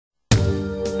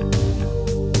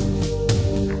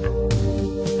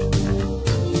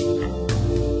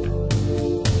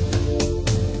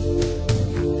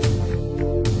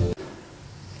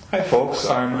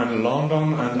because I'm in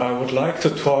London and I would like to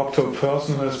talk to a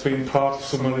person who has been part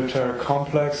of the military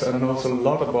complex and knows a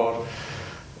lot about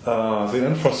the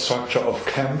infrastructure of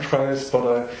chemtrails, but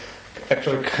I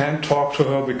actually can't talk to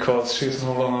her because she's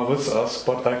no longer with us,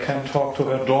 but I can talk to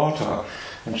her daughter,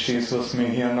 and she's with me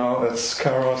here now. It's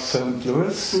Cara St.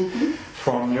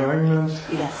 From New England,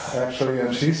 yes, actually,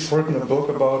 and she's written a book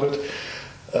about it,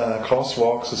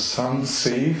 Crosswalk the Sun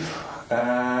Thief.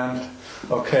 And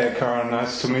okay, Cara,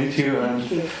 nice to meet you.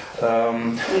 And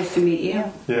nice to meet you.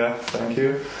 Yeah, thank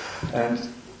you. And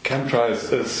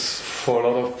chemtrails is, for a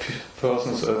lot of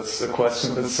persons, it's a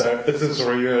question: is this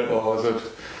real or is it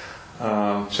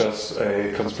just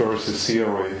a conspiracy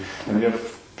theory? And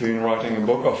you've been writing a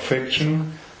book of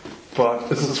fiction.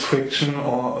 But is it fiction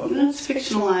or...? It's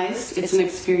fictionalized. It's an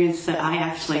experience that I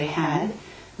actually had,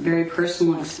 very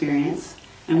personal experience.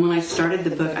 And when I started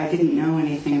the book, I didn't know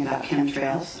anything about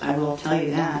chemtrails. I will tell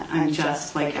you that. I'm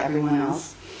just like everyone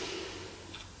else.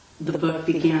 The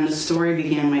story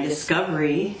began, my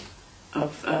discovery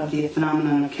of the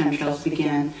phenomenon of chemtrails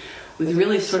began with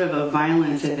really sort of a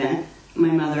violent event.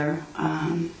 My mother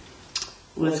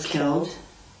was killed.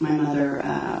 My mother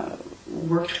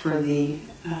worked for the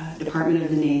Department of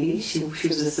the Navy. She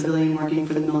was a civilian working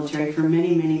for the military for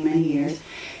many, many, many years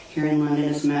here in London.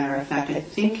 As a matter of fact, I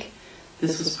think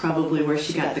this was probably where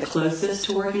she got the closest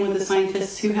to working with the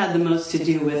scientists who had the most to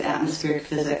do with atmospheric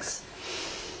physics.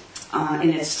 And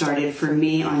it started for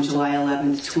me on July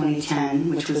 11th, 2010,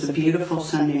 which was a beautiful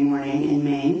Sunday morning in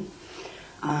Maine.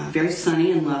 Very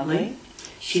sunny and lovely.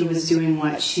 She was doing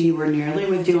what she ordinarily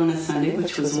would do on a Sunday,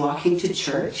 which was walking to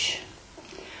church.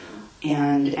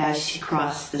 And as she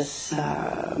crossed this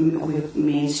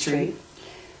Main Street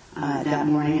that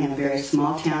morning in a very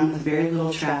small town with very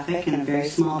little traffic and a very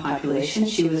small population,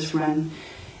 she was run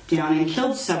down and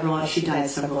killed she died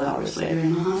several hours later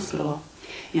in the hospital.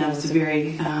 It was a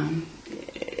very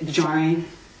jarring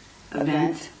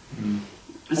event.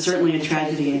 Certainly a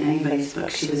tragedy in anybody's book.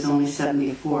 She was only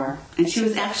 74. And she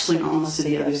was actually almost to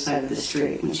the other side of the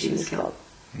street when she was killed.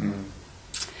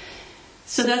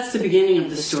 So that's the beginning of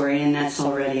the story, and that's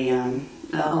already a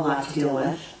lot to deal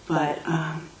with. But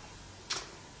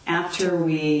after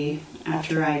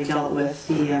I dealt with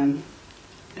the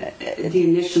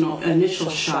initial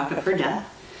shock of her death,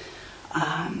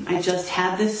 I just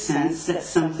had this sense that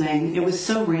it was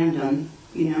so random,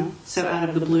 so out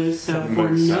of the blue, so for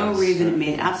no reason, it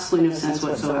made absolutely no sense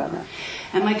whatsoever.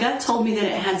 And my gut told me that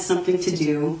it had something to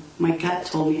do with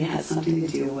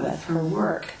her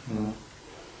work.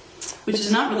 Which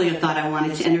is not really a thought I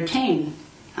wanted to entertain.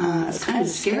 It's kind of a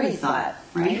scary thought,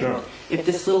 right? Sure. If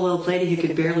this little old lady who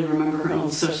could barely remember her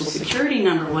own social security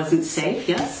number wasn't safe,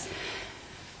 yes,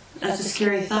 that's a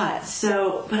scary thought.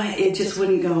 So, but it just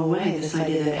wouldn't go away, this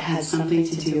idea that it had something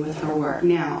to do with her work.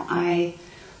 Now, I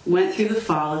went through the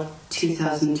fall of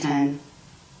 2010,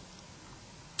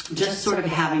 just sort of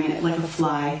having it like a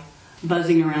fly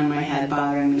buzzing around my head,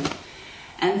 bothering me.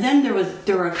 And then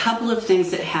there were a couple of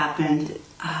things that happened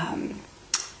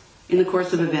in the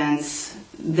course of events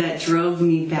that drove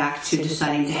me back to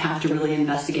deciding to have to really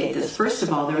investigate this. First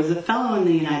of all, there was a fellow in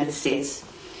the United States,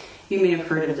 you may have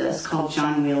heard of this, called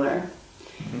John Wheeler.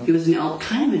 He was in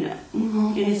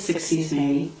his 60s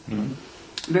maybe.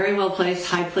 Very well placed,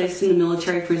 high placed in the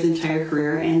military for his entire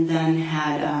career, and then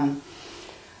had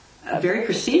a very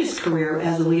prestigious career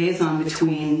as a liaison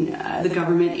between the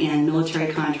government and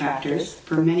military contractors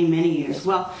for many, many years.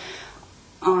 Well,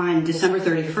 on December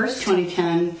 31st,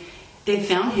 2010, they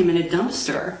found him in a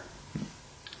dumpster.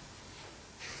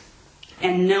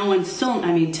 And no one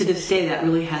to this day, that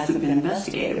really hasn't been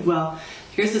investigated. Well,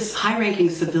 here's this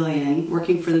high-ranking civilian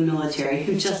working for the military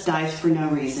who just dies for no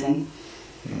reason.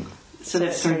 So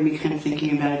that started me kind of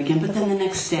thinking about it again. But then the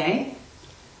next day,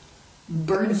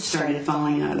 birds started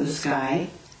falling out of the sky,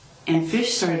 and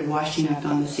fish started washing up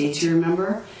on the sea. Do you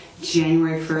remember?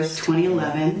 January 1st,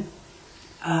 2011,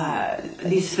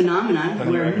 these phenomena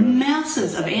where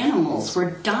masses of animals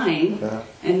were dying,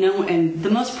 and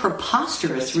the most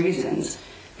preposterous reasons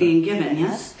being given,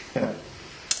 yes? Yeah.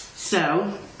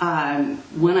 So,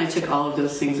 when I took all of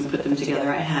those things and put them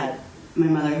together, I had my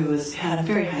mother, who had a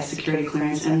very high security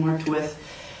clearance and worked with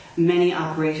many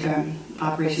Operation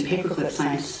Paperclip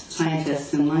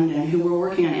scientists in London who were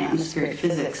working on atmospheric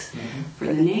physics for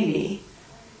the Navy.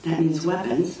 That means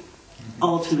weapons,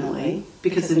 ultimately,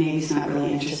 because the Navy's not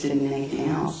really interested in anything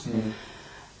else.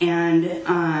 And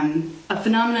a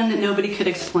phenomenon that nobody could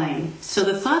explain. So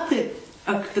the thought that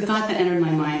entered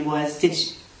my mind was, did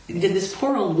this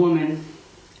poor old woman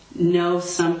know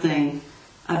something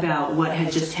about what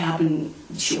had just happened?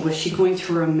 Was she going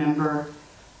to remember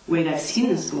wait, I've seen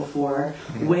this before,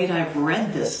 wait, I've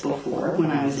read this before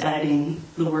when I was editing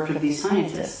the work of these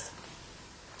scientists.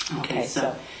 Okay,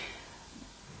 so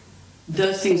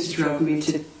those things drove me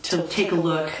to take a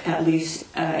look, at least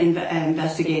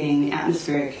investigating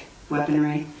atmospheric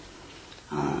weaponry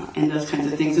and those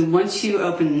kinds of things. And once you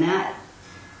open that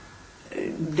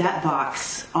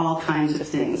box, all kinds of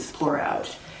things pour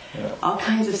out. Yeah. All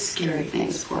kinds of scary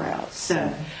things pour out.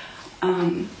 So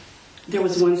there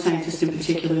was one scientist in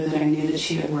particular that I knew that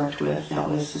she had worked with that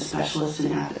was a specialist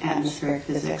in atmospheric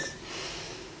physics.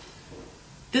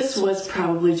 This was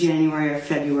probably January,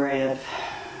 February,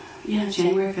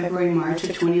 March of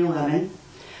 2011.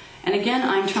 And again,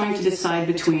 I'm trying to decide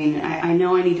between, I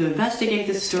know I need to investigate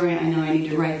this story, I know I need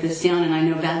to write this down, and I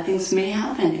know bad things may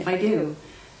happen if I do,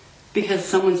 because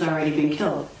someone's already been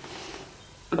killed.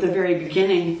 At the very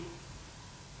beginning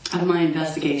of my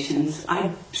investigations,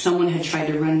 someone had tried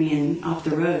to run me off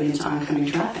the road into oncoming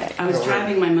traffic. I was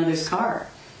driving my mother's car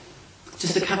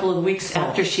just a couple of weeks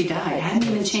after she died. I hadn't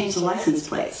even changed the license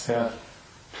plates. Yeah.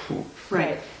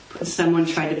 Right. Someone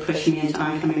tried to push me into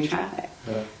oncoming traffic.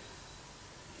 Yeah.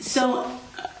 So,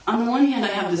 on the one hand, I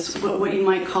have this, what you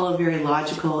might call a very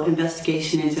logical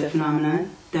investigation into phenomena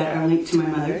that are linked to my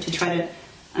mother to try to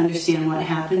understand what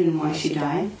happened and why she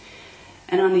died.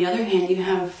 And on the other hand, you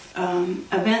have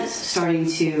events starting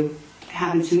to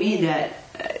happen to me that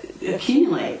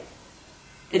accumulate.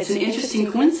 It's an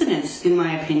interesting coincidence, in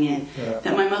my opinion,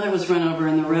 that my mother was run over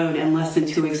on the road and less than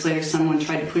 2 weeks later someone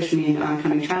tried to push me into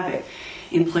oncoming traffic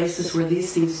in places where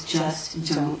these things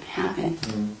just don't happen.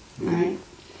 Mm-hmm. Right?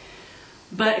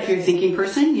 But if you're a thinking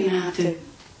person, you have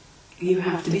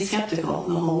to be skeptical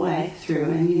the whole way through,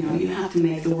 and you have to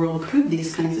make the world prove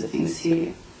these kinds of things to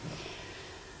you.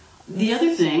 The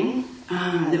other thing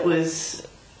that was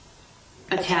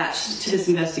attached to this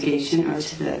investigation, or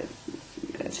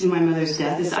to my mother's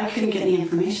death, is I couldn't get any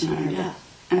information on her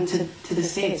death, and to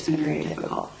this day it's been very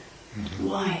difficult. Mm-hmm.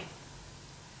 Why?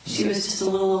 She was just a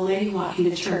little old lady walking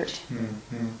to church.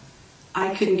 Mm-hmm.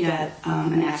 I couldn't get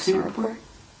an accident report.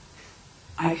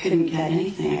 I couldn't get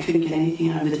anything. I couldn't get anything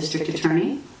out of the district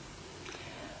attorney.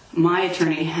 My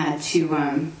attorney had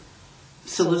to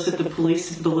solicit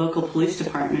the local police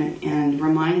department, and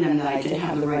remind them that I did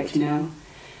have the right to know.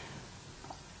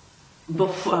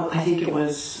 Before, I think it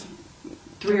was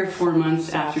 3 or 4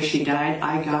 months after she died,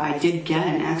 I did get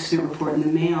an accident report in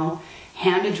the mail,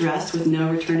 hand addressed with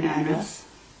no return address.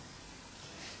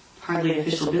 Hardly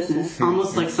official business.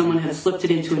 Almost like someone had slipped it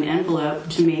into an envelope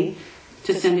to me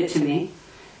to send it to me.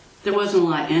 There wasn't a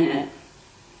lot in it.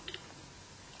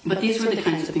 But these were the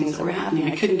kinds of things that were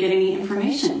happening. I couldn't get any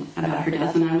information about her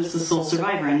death, and I was the sole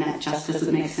survivor, and that just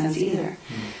doesn't make sense either.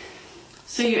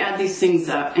 So you add these things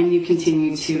up, and you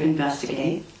continue to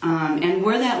investigate. And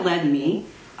where that led me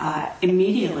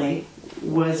immediately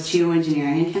was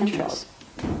geoengineering and chemtrails.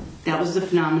 That was the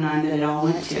phenomenon that it all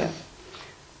went to.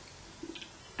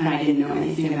 And I didn't know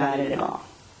anything about it at all.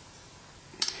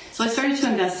 So I started to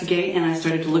investigate, and I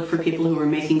started to look for people who were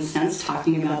making sense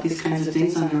talking about these kinds of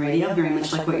things on the radio, very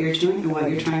much like what you're doing or what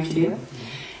you're trying to do.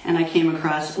 And I came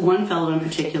across one fellow in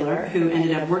particular who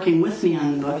ended up working with me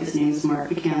on the book. His name is Mark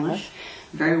McCandlish.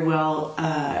 Very well,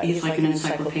 he's like an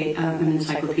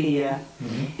encyclopedia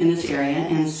in this area.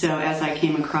 And so as I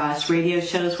came across radio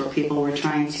shows where people were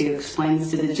trying to explain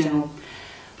this to the general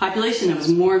population, there was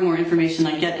more and more information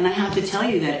I get. And I have to tell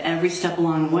you that every step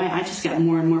along the way, I just got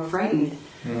more and more frightened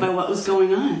by what was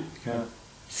going on. Yeah.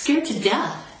 Scared to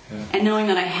death. Yeah. And knowing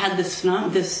that I had this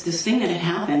thing that had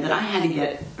happened that I had to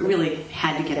get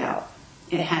out.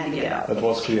 It had to get out. That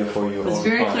was clear for you. It was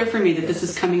very clear for me that this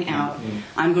is coming out.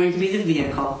 Mm-hmm. I'm going to be the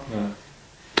vehicle. Yeah.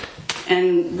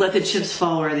 And let the chips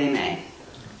fall where they may.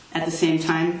 At the same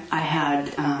time, I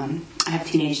have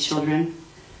teenage children.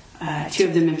 2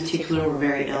 of them in particular were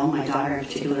very ill. My daughter in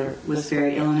particular was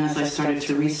very ill. And as I started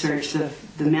to research the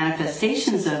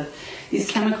manifestations of these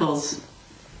chemicals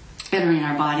entering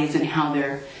our bodies and how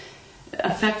they're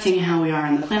affecting how we are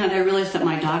on the planet, I realized that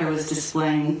my daughter was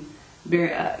displaying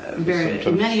very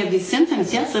many of these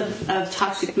symptoms, yes, of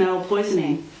toxic metal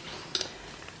poisoning.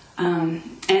 And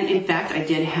in fact, I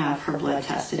did have her blood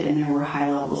tested, and there were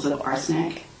high levels of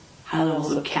arsenic, high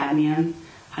levels of cadmium,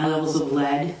 high levels of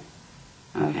lead.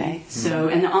 Okay, so,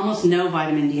 and almost no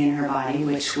vitamin D in her body,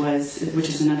 which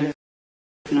is another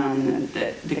phenomenon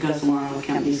that goes along with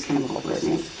these chemical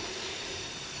poisonings.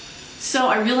 So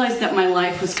I realized that my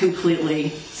life was completely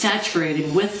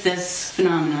saturated with this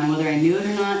phenomenon, whether I knew it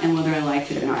or not, and whether I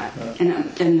liked it or not. Yeah.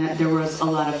 And that there was a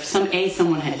lot of,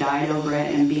 someone had died over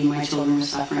it, and B, my children were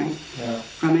suffering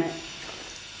from it.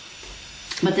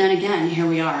 But then again, here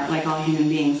we are, like all human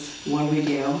beings. What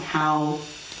do? How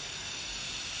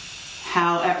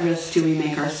how at risk do we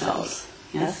make ourselves?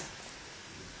 Yes?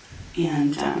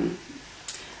 And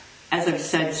as I've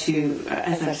said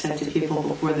to people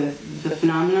before, the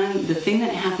phenomenon, the thing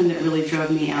that happened that really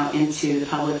drove me out into the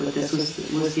public with this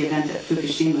was the event at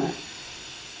Fukushima,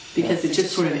 because it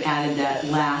just sort of added that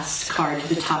last card to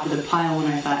the top of the pile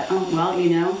when I thought, oh, well,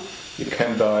 you know, you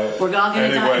can die. We're all going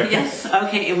to anyway. die. Yes,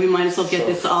 okay, and we might as well get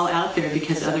this all out there,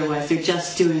 because otherwise they're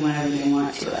just doing whatever they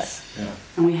want to us. Yeah.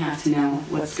 And we have to know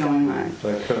what's going on.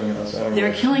 They're killing us anyway.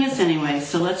 They're killing us anyway,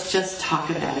 so let's just talk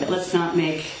about it. Let's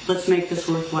make this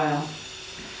worthwhile.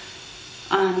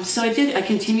 So I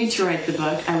continued to write the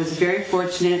book. I was very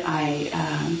fortunate. I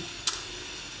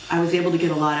was able to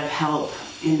get a lot of help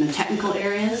in the technical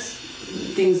areas,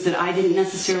 things that I didn't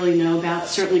necessarily know about,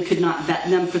 certainly could not vet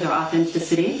them for their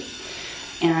authenticity.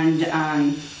 And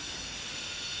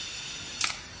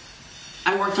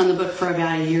I worked on the book for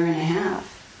about a year and a half.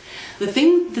 The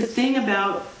thing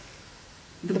about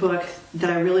the book that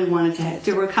I really wanted to have,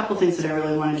 there were a couple things that I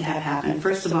really wanted to have happen.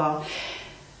 First of all,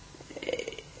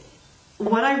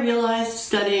 what I realized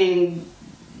studying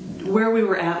where we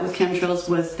were at with chemtrails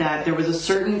was that there was a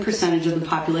certain percentage of the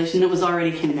population that was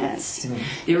already convinced. Mm-hmm.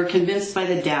 They were convinced by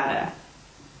the data.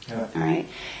 Yeah. All right?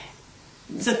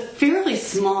 It's a fairly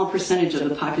small percentage of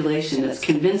the population that's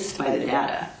convinced by the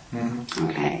data. Mm-hmm.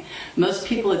 Okay, most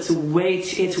people, it's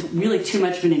really too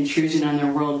much of an intrusion on their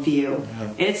worldview.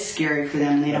 Yeah. It's scary for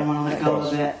them, and they don't want to let go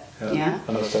of it. Yeah.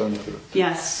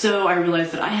 Yes. So I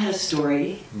realized that I had a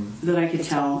story that I could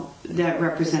tell that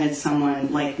represented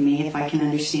someone like me. If I can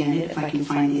understand it, if I can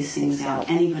find these things out,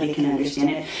 anybody can understand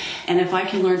it, and if I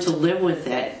can learn to live with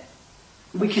it,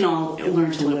 we can all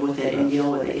learn to live with it and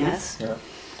deal with it. Yes. Yeah.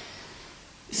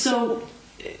 So,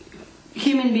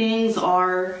 human beings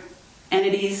are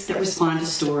entities that respond to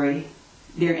story.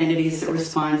 They're entities that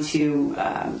respond to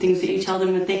things that you tell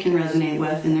them that they can resonate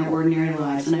with in their ordinary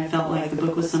lives. And I felt like the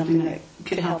book was something that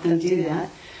could help them do that.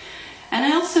 And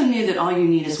I also knew that all you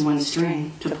need is one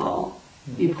string to pull.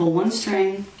 You pull one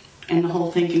string, and the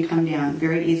whole thing can come down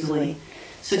very easily.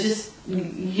 So just,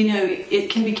 it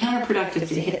can be counterproductive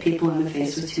to hit people in the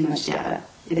face with too much data.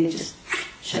 They just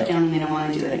shut down and they don't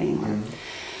want to do it anymore. Mm-hmm.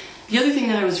 The other thing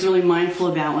that I was really mindful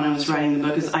about when I was writing the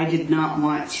book is I did not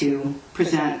want to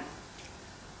present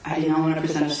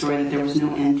a story that there was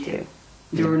no end to.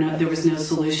 There was no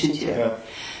solution to. Yeah.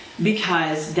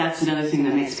 Because that's another thing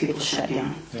that makes people shut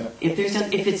down. Yeah.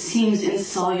 If it seems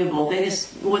insoluble,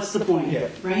 what's the point? Yeah.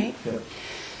 Right? Yeah.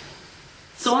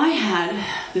 So I had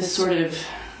this sort of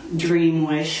dream,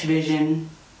 wish, vision,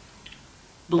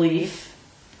 belief.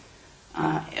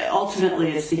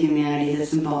 Ultimately, it's the humanity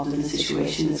that's involved in the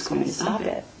situation that's going to stop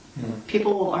it. Mm-hmm.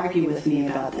 People will argue with me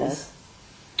about this.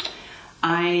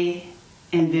 I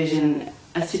envision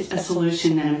a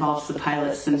solution that involves the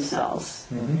pilots themselves.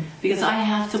 Mm-hmm. Because I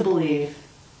have to believe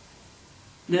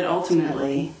that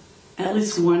ultimately, at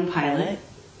least one pilot,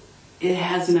 it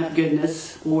has enough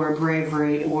goodness or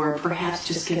bravery or perhaps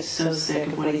just gets so sick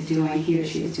of what he or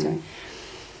she is doing,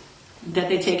 that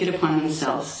they take it upon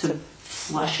themselves to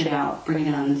flush it out, bring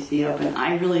it out into the open.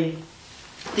 I really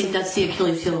think that's the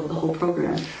Achilles heel of the whole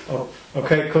program. Oh,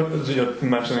 okay. You're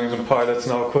mentioning some pilots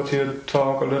now. Could you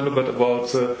talk a little bit about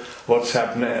what's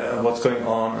happening, what's going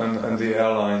on in the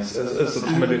airlines? Is it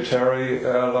military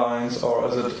airlines or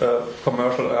is it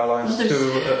commercial airlines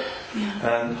too?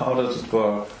 And how does it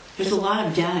work? There's a lot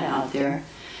of data out there,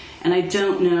 and I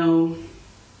don't know.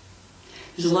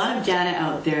 There's a lot of data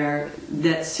out there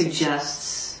that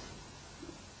suggests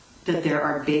that there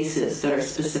are bases that are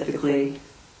specifically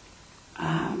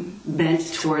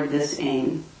bent toward this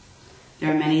aim.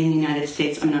 There are many in the United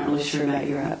States. I'm not really sure about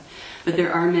Europe, but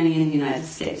there are many in the United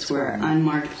States where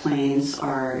unmarked planes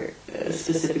are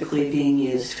specifically being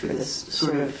used for this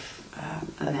sort of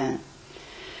event.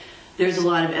 There's a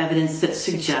lot of evidence that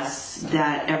suggests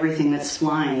that everything that's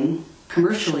flying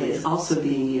commercially is also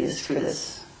being used for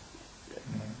this.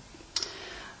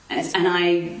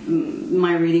 And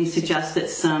my reading suggests that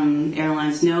some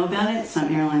airlines know about it,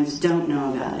 some airlines don't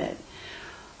know about it.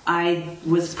 I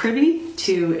was privy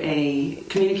to a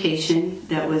communication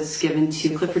that was given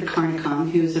to Clifford Carnicom,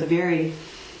 who's a very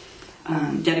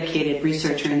dedicated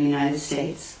researcher in the United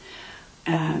States,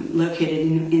 located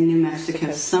in New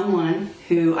Mexico. Someone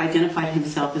who identified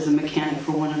himself as a mechanic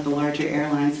for one of the larger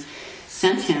airlines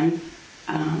sent him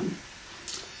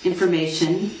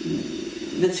information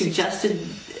that suggested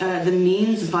the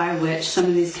means by which some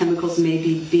of these chemicals may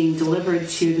be being delivered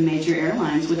to the major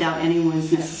airlines without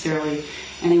anyone's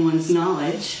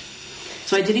knowledge.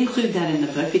 So I did include that in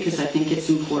the book because I think it's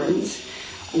important.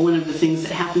 One of the things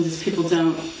that happens is people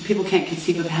can't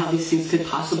conceive of how these things could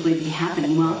possibly be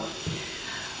happening. Well,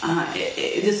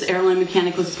 This airline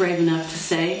mechanic was brave enough to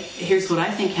say, here's what I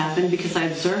think happened because I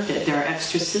observed it. There are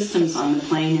extra systems on the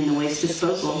plane in the waste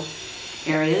disposal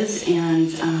areas, and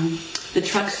the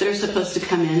trucks that are supposed to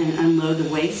come in and unload the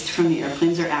waste from the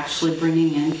airplanes are actually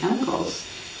bringing in chemicals.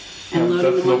 And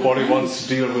nobody wants to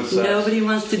deal with that. Nobody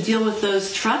wants to deal with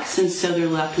those trucks, and so they're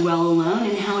left well alone,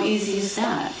 and how easy is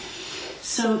that?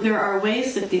 So there are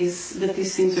ways that these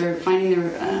things are finding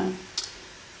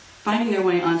their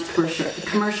way onto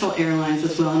commercial airlines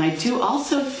as well. And I do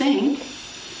also think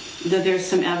that there's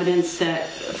some evidence that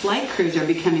flight crews are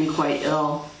becoming quite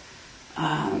ill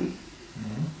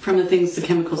from the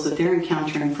chemicals that they're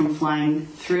encountering from flying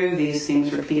through these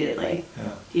things repeatedly.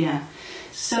 Yeah.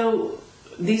 So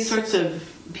these sorts of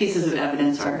pieces of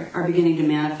evidence are beginning to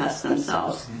manifest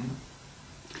themselves.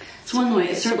 It's one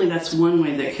way. Certainly, that's one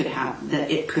way that it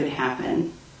could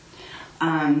happen.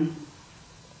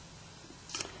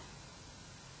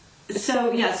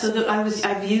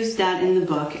 I've used that in the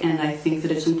book, and I think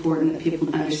that it's important that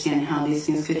people understand how these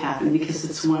things could happen, because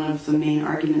it's one of the main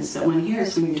arguments that one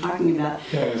hears when you're talking about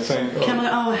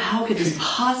how could this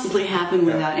possibly happen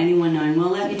without anyone knowing?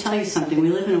 Well, let me tell you something. We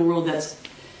live in a world that's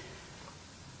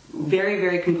very,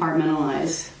 very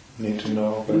compartmentalized. Need to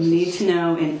know. We need to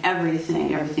know in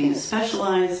everything. Everything is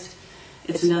specialized.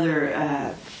 It's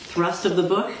another thrust of the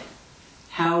book.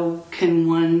 How can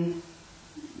one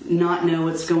not know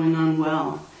what's going on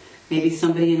well? Maybe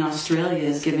somebody in Australia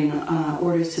is giving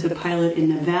orders to the pilot in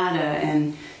Nevada,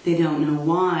 and they don't know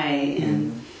why.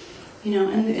 And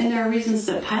and there are reasons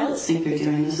that pilots think they're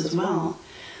doing this as well.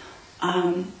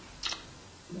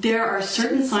 There are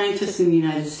certain scientists in the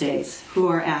United States who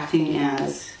are acting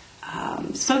as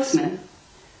spokesmen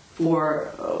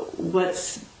for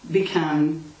what's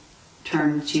become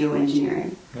termed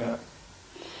geoengineering. Yeah.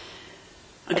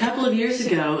 A couple of years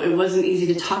ago, it wasn't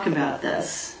easy to talk about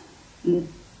this,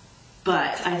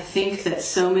 but I think that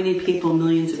so many people,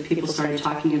 millions of people, started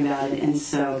talking about it, and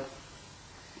so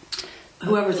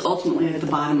whoever's ultimately at the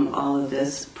bottom of all of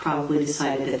this probably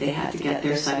decided that they had to get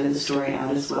their side of the story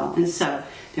out as well. And so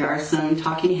there are some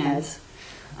talking heads.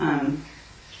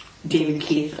 David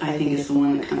Keith, I think, is the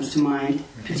one that comes to mind,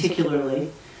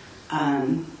 particularly.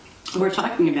 We're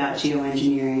talking about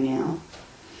geoengineering now.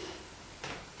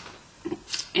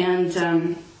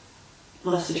 And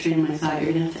lost the train of my thought.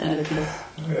 You're going to have to edit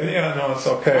this. Yeah, no, it's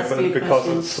okay, but because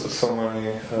it's so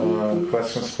many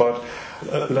questions. But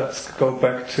let's go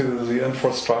back to the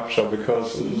infrastructure,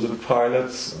 because the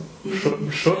pilots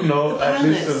should know at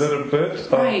least a little bit.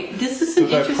 Right. This is an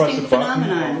interesting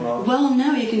phenomenon. Well,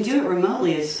 no, you can do it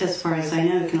remotely. As far as I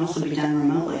know, it can also be done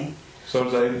remotely. So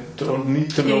they don't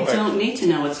need to know. They don't need to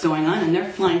know what's going on, and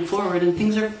they're flying forward, and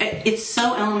things are. It's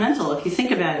so elemental if you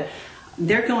think about it.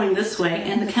 They're going this way,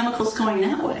 and the chemical's going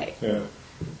that way. Yeah.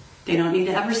 They don't need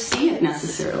to ever see it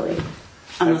necessarily,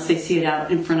 unless they see it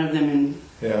out in front of them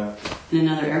in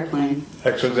another airplane.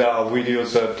 Actually, there are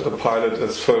videos that a pilot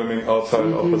is filming outside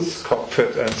of his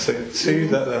cockpit, and they see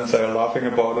that, and they're laughing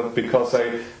about it because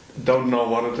they don't know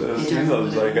what it is either.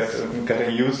 They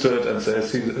getting used to it, and they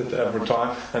see it every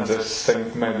time, and they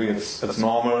think maybe it's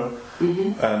normal,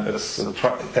 and it's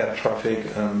air traffic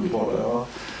and whatever.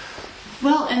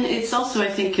 Well, and it's also,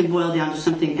 I think, can boil down to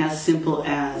something as simple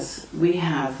as we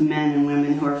have men and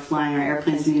women who are flying our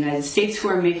airplanes in the United States who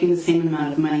are making the same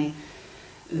amount of money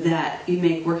that you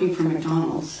make working for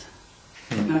McDonald's.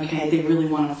 Okay, they really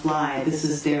want to fly. This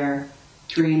is their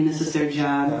dream. This is their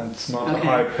job. And it's not a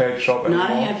high-paid job anymore. Not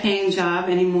a high-paying job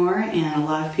anymore, and a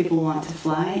lot of people want to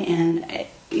fly. And,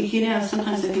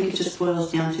 sometimes I think it just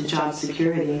boils down to job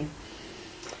security.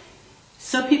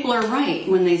 So people are right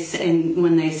when they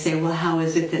say, well, how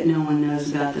is it that no one knows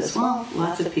about this? Well,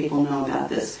 lots of people know about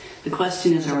this. The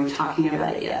question is, are we talking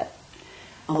about it yet?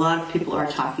 A lot of people are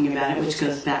talking about it, which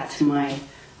goes back to my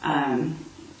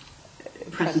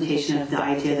presentation of the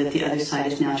idea that the other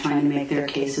side is now trying to make their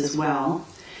case as well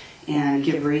and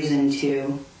give reason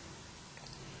to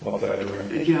what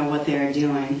they're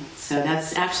doing. So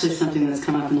that's actually something that's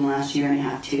come up in the last year and a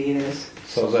half, 2 years.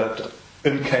 So that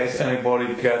in case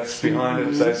anybody gets behind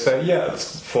it, they say, yeah,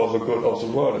 it's for the good of the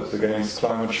world, it's against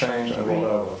climate change and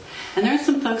whatever. And there are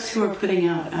some folks who are putting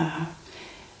out,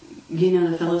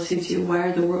 the fellows who do, why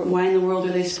in the world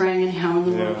are they spraying and how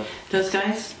in the world? Those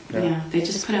guys? Yeah. They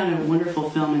just put out a wonderful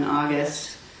film in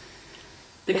August.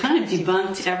 They kind of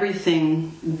debunked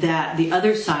everything that the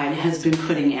other side has been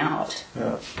putting out.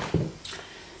 Yeah.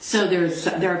 So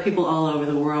there are people all over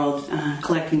the world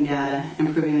collecting data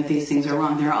and proving that these things are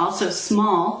wrong. There are also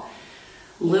small,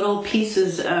 little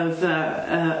pieces of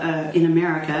in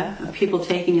America of people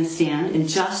taking a stand and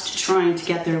just trying to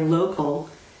get their local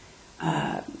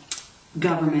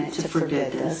government to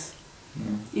forbid this.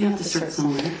 You have to start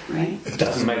somewhere, right? It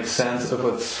doesn't make sense if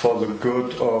it's for the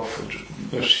good of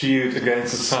a shield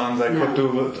against the sun. They could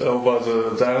do it over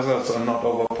the deserts and not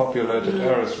over populated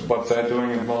areas, but they're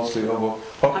doing it mostly over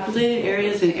populated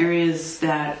areas and areas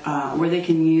that where they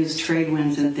can use trade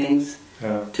winds and things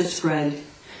to spread.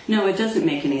 No, it doesn't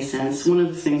make any sense. One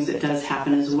of the things that does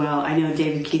happen as well, I know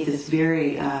David Keith is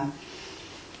very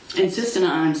insistent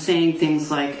on saying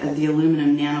things like the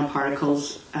aluminum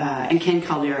nanoparticles, and Ken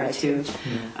Caldera too,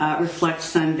 reflect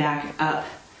sun back up.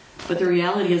 But the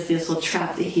reality is this will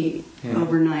trap the heat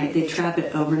overnight. They trap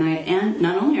it overnight, and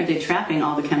not only are they trapping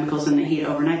all the chemicals in the heat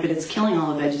overnight, but it's killing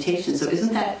all the vegetation. So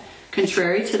isn't that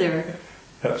contrary to their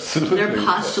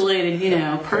postulated,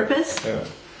 purpose? Yeah.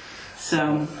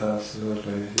 So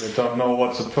absolutely, you don't know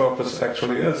what the purpose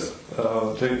actually is.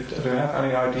 Do you have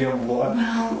any idea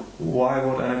why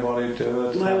would anybody do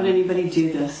it? Why would anybody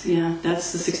do this? Yeah,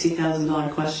 that's the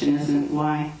 $60,000 question, isn't it?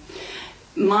 Why?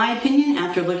 My opinion,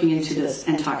 after looking into this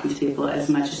and talking to people as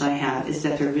much as I have, is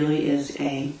that there really is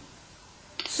a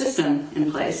system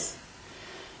in place.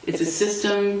 It's a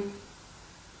system,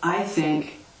 I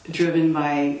think, driven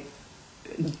by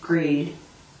greed,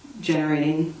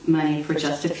 generating money for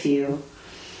just a few.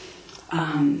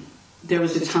 There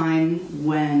was a time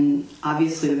when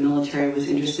obviously the military was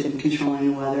interested in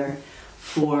controlling the weather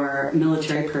for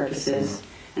military purposes,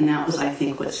 and that was, I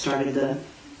think, what started the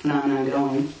phenomenon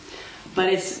going. But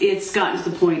it's gotten to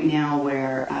the point now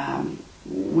where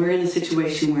we're in a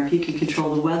situation where if you can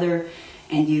control the weather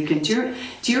and you can... Do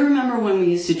you remember when we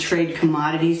used to trade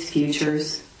commodities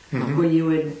futures, where you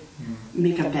would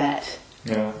make a bet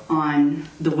on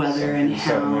the weather and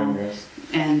how,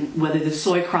 and whether the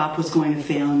soy crop was going to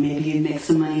fail, and maybe you'd make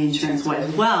some money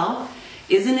insurance-wise? Well,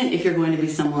 isn't it, if you're going to be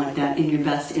someone like that, in your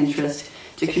best interest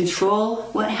to control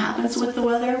what happens with the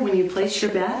weather when you place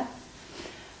your bet?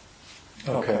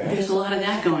 Okay. There's a lot of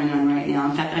that going on right now.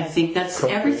 In fact, I think that's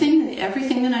everything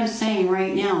that I'm saying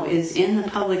right now is in the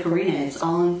public arena. It's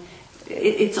all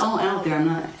out there. I'm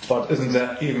not. But isn't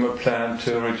there even a plan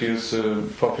to reduce the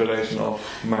population of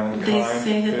mankind? They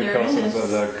say that there is. Because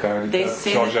of the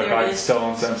Georgia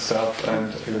Guidestones and stuff,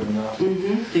 and even that.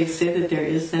 They say that there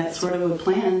is that sort of a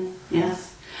plan.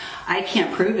 Yes, I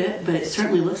can't prove it, but it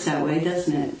certainly looks that way,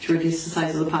 doesn't it? To reduce the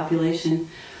size of the population.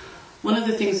 One of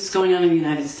the things that's going on in the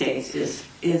United States is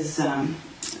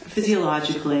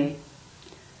physiologically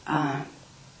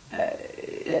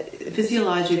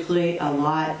a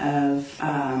lot of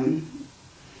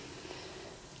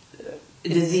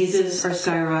diseases are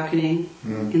skyrocketing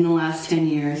in the last 10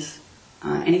 years.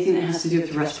 Anything that has to do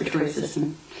with the respiratory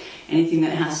system, anything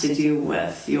that has to do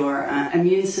with your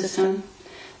immune system,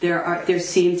 there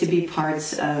seem to be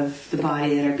parts of the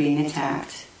body that are being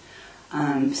attacked.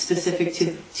 Specific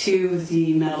to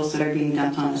the metals that are being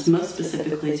dumped on us, most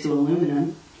specifically to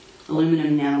aluminum.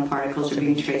 Aluminum nanoparticles are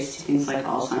being traced to things like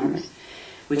Alzheimer's,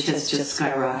 which has just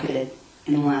skyrocketed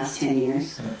in the last 10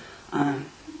 years.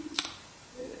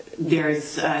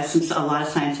 There's a lot of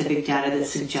scientific data that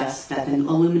suggests that the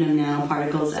aluminum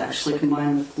nanoparticles actually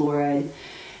combine with fluoride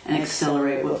and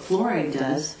accelerate what fluoride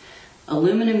does.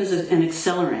 Aluminum is an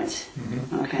accelerant,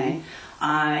 okay?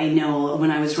 I know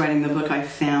when I was writing the book, I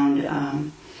found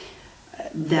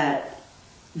that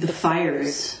the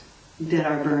fires that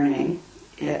are burning,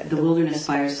 the wilderness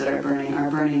fires that are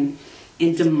burning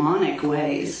in demonic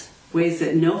ways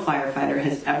that no firefighter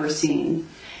has ever seen.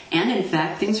 And in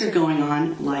fact, things are going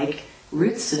on like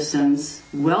root systems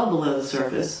well below the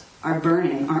surface are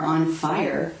on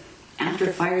fire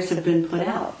after fires have been put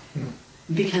out.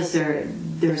 Because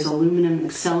there's aluminum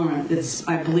accelerant that's,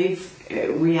 I believe,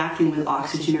 reacting with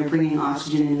oxygen or bringing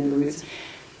oxygen into the roots.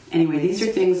 Anyway, these are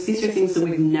things that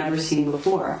we've never seen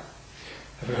before.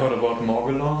 Have you heard about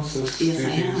Morgellons?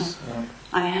 Yes,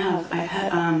 I have. I've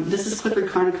had. This is Clifford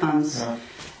Carnicom's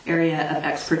area of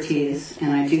expertise,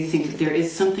 and I do think that there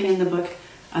is something in the book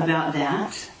about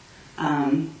that.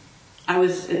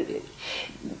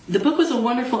 The book was a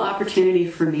wonderful opportunity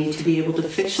for me to be able to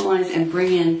fictionalize and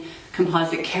bring in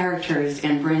composite characters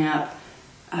and bring up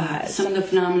some of the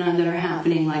phenomena that are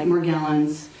happening, like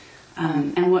Morgellons,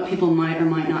 and what people might or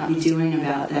might not be doing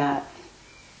about that.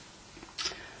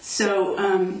 So,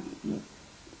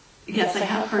 yes, I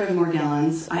have heard of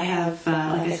Morgellons. I have,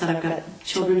 like I said, I've got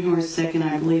children who are sick, and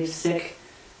I believe sick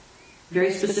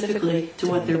very specifically to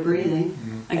what they're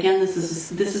breathing. Again, this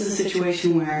is a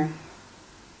situation where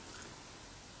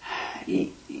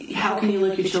how can you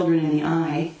look your children in the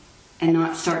eye and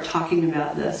not start talking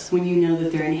about this when you know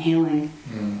that they're inhaling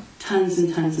tons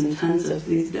and tons and tons of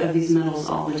these metals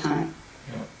all the time?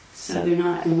 So they're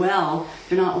not well.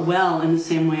 They're not well in the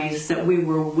same ways that we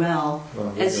were well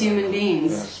as human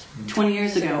beings 20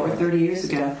 years ago or 30 years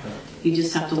ago. You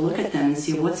just have to look at them and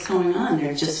see what's going on.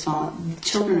 They're just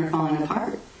children are falling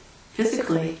apart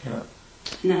physically,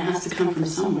 and that has to come from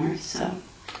somewhere.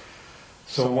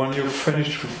 So when you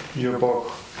finished your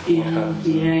book,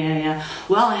 yeah.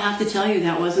 Well, I have to tell you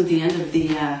that wasn't the end of the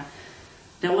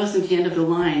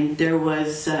line. There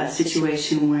was a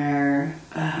situation where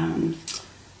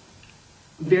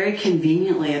very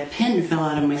conveniently a pin fell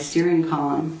out of my steering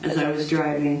column as I was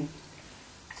driving.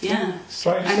 Yeah.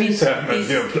 Strange things happen in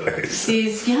your place.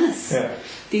 These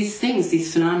things,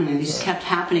 these phenomena, just kept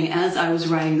happening as I was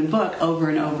writing the book over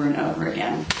and over and over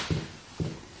again.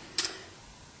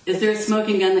 Is there a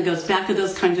smoking gun that goes back to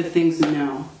those kinds of things?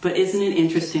 No. But isn't it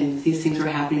interesting that these things were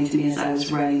happening to me as I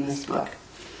was writing this book?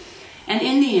 And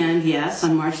in the end, yes,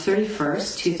 on March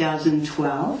 31st,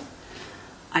 2012,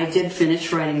 I did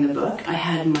finish writing the book. I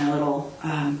had my little,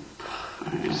 I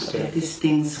don't know, these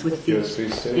things with the USB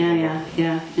stick.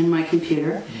 Yeah, in my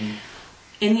computer.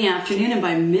 In the afternoon, and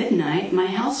by midnight, my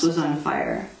house was on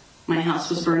fire. My house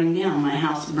was burning down. My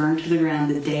house burned to the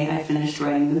ground the day I finished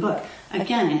writing the book.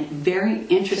 Again, a very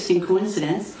interesting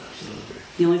coincidence. Absolutely.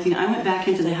 The only thing I went back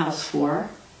into the house for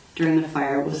during the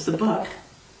fire was the book.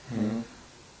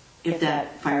 If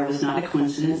that fire was not a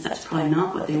coincidence, that's probably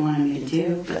not what they wanted me to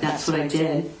do, but that's what I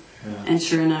did. And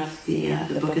sure enough,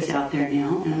 the book is out there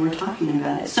now, and we're talking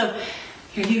about it. So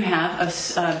here you have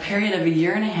a period of a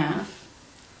year and a half.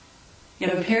 You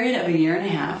have a period of a year and a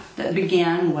half that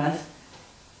began with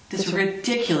this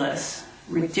ridiculous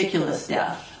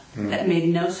death that made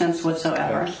no sense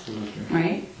whatsoever. Absolutely.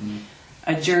 Right?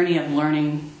 A journey of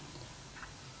learning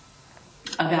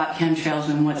about chemtrails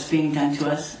and what's being done to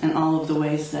us and all of the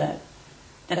ways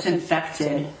that's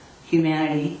infected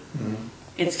humanity.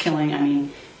 It's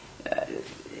killing,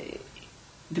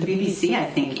 the BBC, I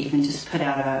think, even just put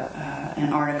out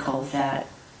an article that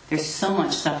there's so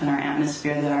much stuff in our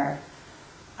atmosphere that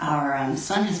our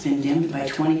sun has been dimmed by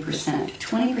 20%.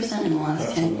 20% in the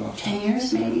last 10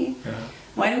 years, maybe? Yeah.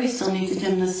 Why do we still need to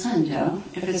dim the sun, Joe,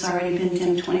 if it's already been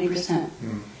dimmed 20%?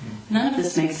 None of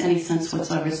this makes any sense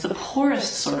whatsoever. It's the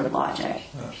poorest sort of logic.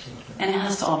 Absolutely. And it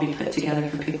has to all be put together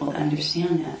for people to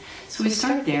understand that. So we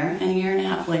start there, and a year and a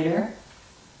half later,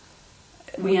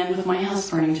 we end with my house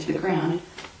burning to the ground,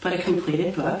 but a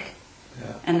completed book.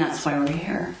 And that's why we're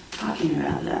here, talking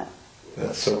about that.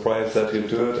 That's so brave that you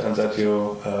do it and that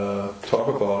you talk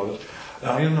about it.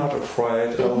 Are you not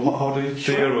afraid? How do you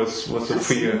deal with the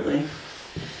fear?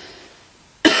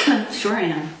 Sure I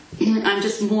am. I'm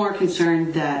just more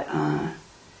concerned that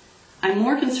I'm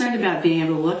more concerned about being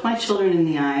able to look my children in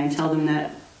the eye and tell them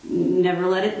that never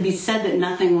let it be said that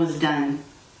nothing was done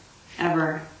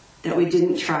ever, that we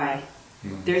didn't try.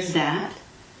 There's that.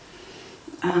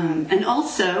 And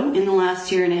also, in the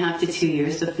last year and a half to 2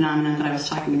 years, the phenomenon that I was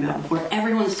talking about before,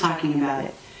 everyone's talking about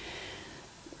it.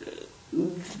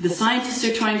 The scientists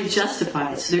are trying to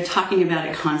justify it, so they're talking about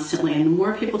it constantly. And the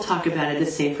more people talk about it, the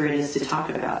safer it is to talk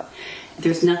about.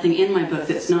 There's nothing in my book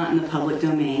that's not in the public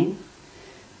domain,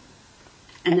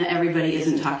 and that everybody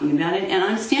isn't talking about it. And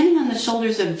I'm standing on the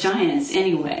shoulders of giants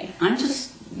anyway. I'm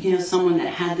just, someone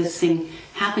that had this thing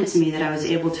happen to me that I was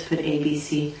able to put A, B,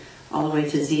 C, all the way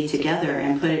to Z together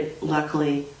and put it,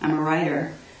 luckily, I'm a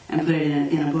writer, and put it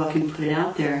in a book and put it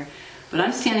out there. But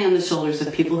I'm standing on the shoulders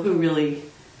of people who really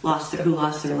lost their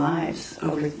lives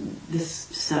over this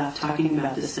stuff, talking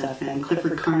about this stuff, and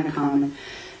Clifford Carnicom,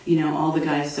 and all the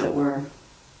guys that were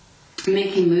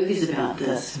making movies about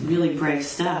this, really brave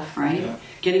stuff, right? Yeah.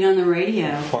 Getting on the radio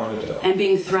and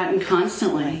being threatened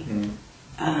constantly,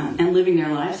 and living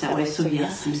their lives that way. So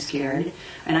yes, I'm scared,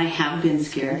 and I have been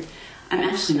scared. I'm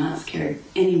actually not scared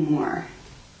anymore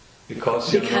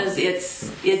because there's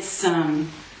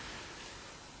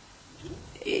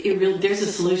a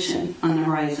solution on the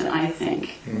horizon, I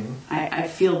think. I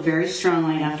feel very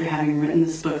strongly after having written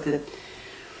this book that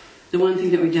the one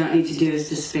thing that we don't need to do is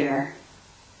despair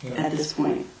at this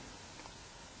point.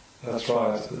 That's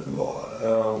right.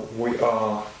 We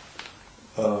are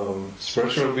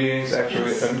spiritual beings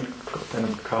actually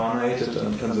incarnated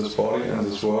in this body, in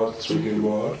this world, 3D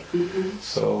world.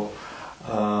 So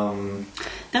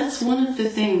that's one of the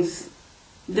things,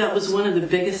 that was one of the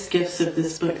biggest gifts of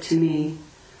this book to me,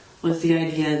 was the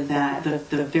idea that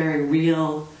the very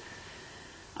real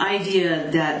idea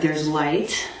that there's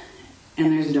light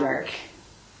and there's dark.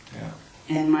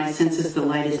 And my sense is the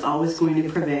light is always going to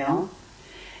prevail.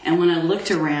 And when I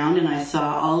looked around and I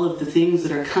saw all of the things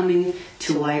that are coming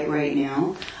to light right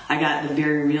now, I got the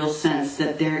very real sense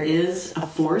that there is a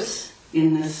force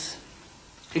in this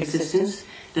existence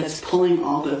that's pulling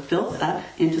all the filth up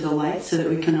into the light so that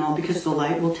we can all, because the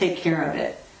light will take care of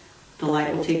it. The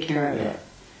light will take care of it.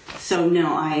 So no,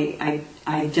 I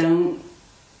don't.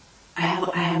 I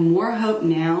have more hope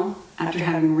now after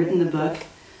having written the book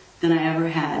than I ever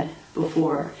had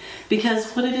before,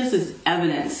 because what it is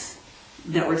evidence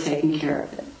that we're taking care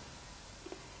of it.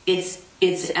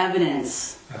 It's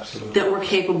evidence Absolutely. that we're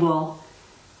capable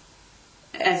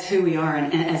as who we are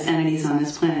and as entities on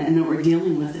this planet, and that we're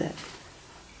dealing with it.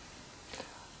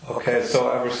 Okay,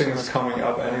 so everything is coming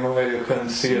up anyway. You can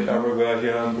see it everywhere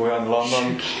here, and we're in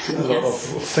London. Sure A lot of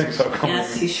things are coming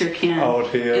Yes, you sure can. out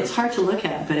here. It's hard to look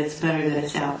at, but it's better that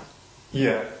it's out.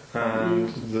 Yeah,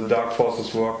 and the dark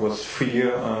forces work with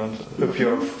fear, and if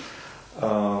you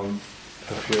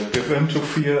give in to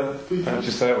fear and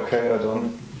you say, okay, I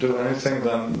don't do anything,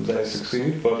 then they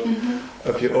succeed. But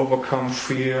if you overcome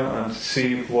fear and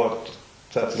see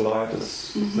that the light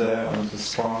is there and is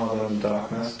stronger than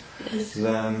darkness,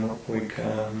 then we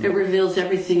can... It reveals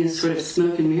everything as sort of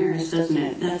smoke and mirrors, doesn't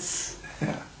it? That's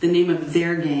the name of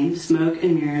their game, smoke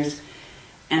and mirrors.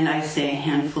 And I say a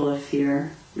handful of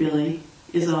fear, really,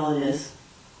 is all it is.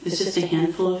 It's just a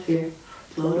handful of fear.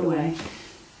 Blow it away.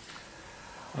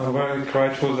 I'm very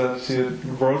grateful that you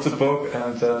wrote the book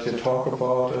and that you talk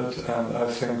about it, and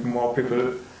I think more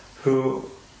people who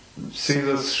see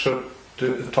this should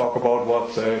talk about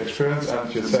what they experience.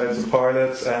 And you say the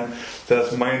pilots, and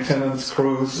there's maintenance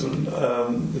crews, and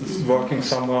it's working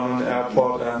somewhere on an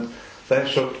airport, and they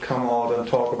should come out and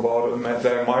talk about it.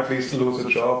 They might lose a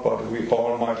job, but we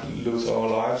all might lose our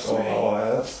lives or our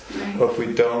health if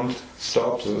we don't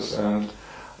stop this and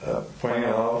bring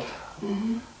it out.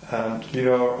 And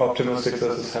you're optimistic that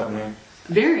this is happening?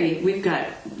 Very.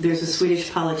 There's a Swedish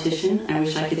politician, I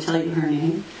wish I could tell you her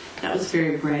name. That was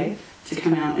very brave to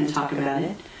come out and talk about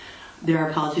it. There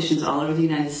are politicians all over the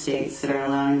United States that are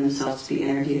allowing themselves to be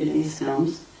interviewed in these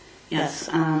films. Yes.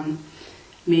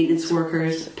 Maintenance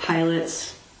workers,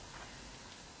 pilots,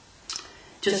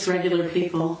 just regular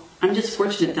people. I'm just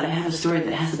fortunate that I have a story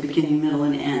that has a beginning, middle,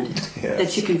 and end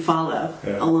that you can follow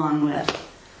along with.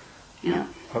 Yeah.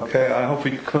 Okay, I hope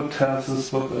we could have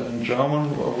this book in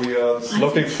German. We are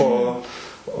looking for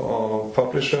a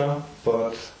publisher,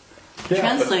 but...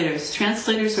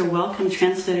 Translators are welcome,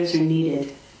 translators are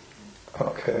needed.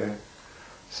 Okay.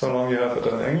 So long you have it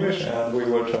in English, and we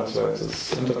will translate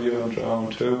this interview in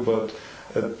German too, but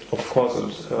of course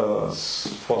it's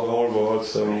for the whole world,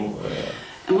 so...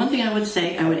 And one thing I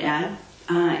would add,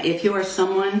 if you are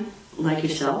someone like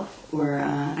yourself, or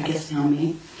I guess now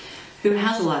me, who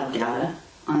has a lot of data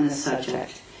on this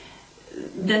subject,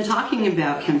 then talking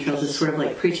about chemtrails is sort of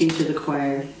like preaching to the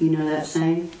choir. You know that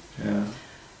saying? Yeah.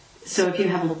 So if you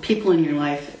have people in your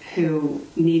life who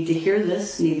need to hear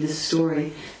this, need this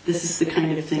story, this is the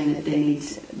kind of thing that they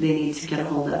need to get a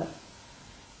hold of.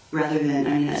 Rather than,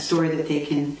 a story that they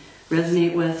can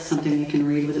resonate with, something they can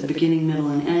read with a beginning, middle,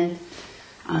 and end.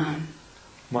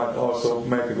 Might also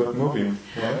make a good movie,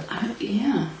 right?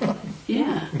 Yeah.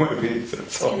 Maybe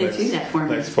that's all. Can they do that for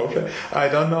me? Next project. I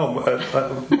don't know.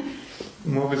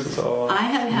 Movies is all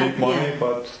need money,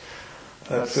 but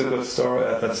that's a good story.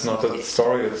 That's not a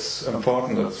story. It's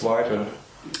important. It's vital.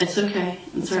 It's okay.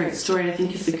 It's alright. Story, I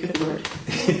think, is a good word.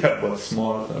 Yeah, but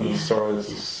small and stories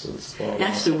is it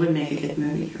actually would make a good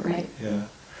movie. You're right. Yeah.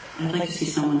 I'd like to see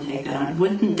someone take that on.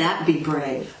 Wouldn't that be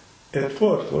brave? It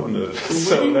would, wouldn't it?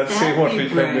 So let's see what we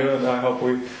can do, and I hope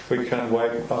we can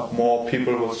wake up more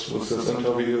people with this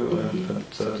interview and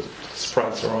that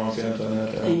spreads around the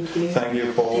internet. And thank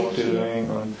you for what you're doing,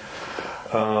 and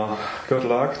good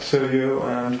luck to you,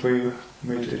 and we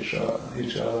meet each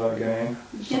other again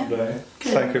someday.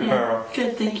 Good. Thank you, Cara.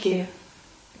 Good, thank you.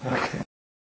 Okay.